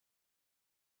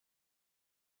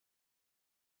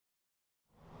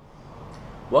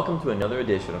Welcome to another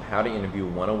edition of How to Interview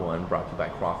 101 brought to you by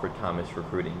Crawford Thomas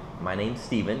Recruiting. My name's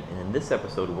Steven, and in this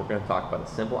episode we're going to talk about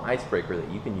a simple icebreaker that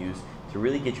you can use to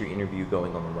really get your interview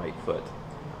going on the right foot.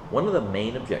 One of the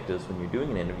main objectives when you're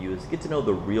doing an interview is to get to know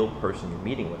the real person you're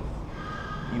meeting with.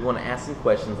 You want to ask some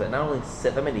questions that not only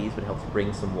set them at ease but helps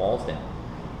bring some walls down.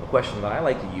 A question that I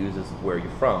like to use is where you're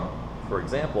from. For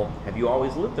example, have you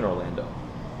always lived in Orlando?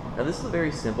 Now this is a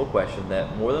very simple question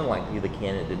that more than likely the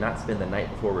candidate did not spend the night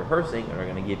before rehearsing and are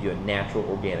going to give you a natural,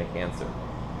 organic answer.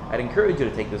 I'd encourage you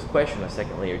to take this question a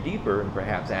second layer deeper and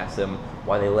perhaps ask them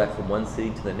why they left from one city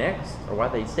to the next or why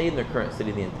they stayed in their current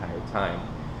city the entire time.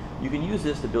 You can use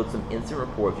this to build some instant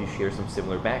rapport if you share some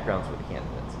similar backgrounds with the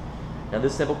candidates. Now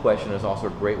this simple question is also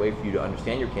a great way for you to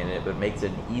understand your candidate, but it makes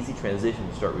it an easy transition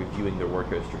to start reviewing their work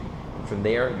history. And from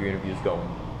there, your interview is going.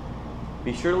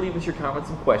 Be sure to leave us your comments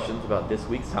and questions about this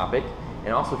week's topic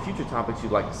and also future topics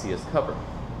you'd like to see us cover.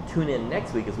 Tune in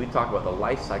next week as we talk about the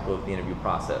life cycle of the interview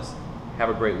process. Have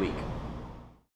a great week.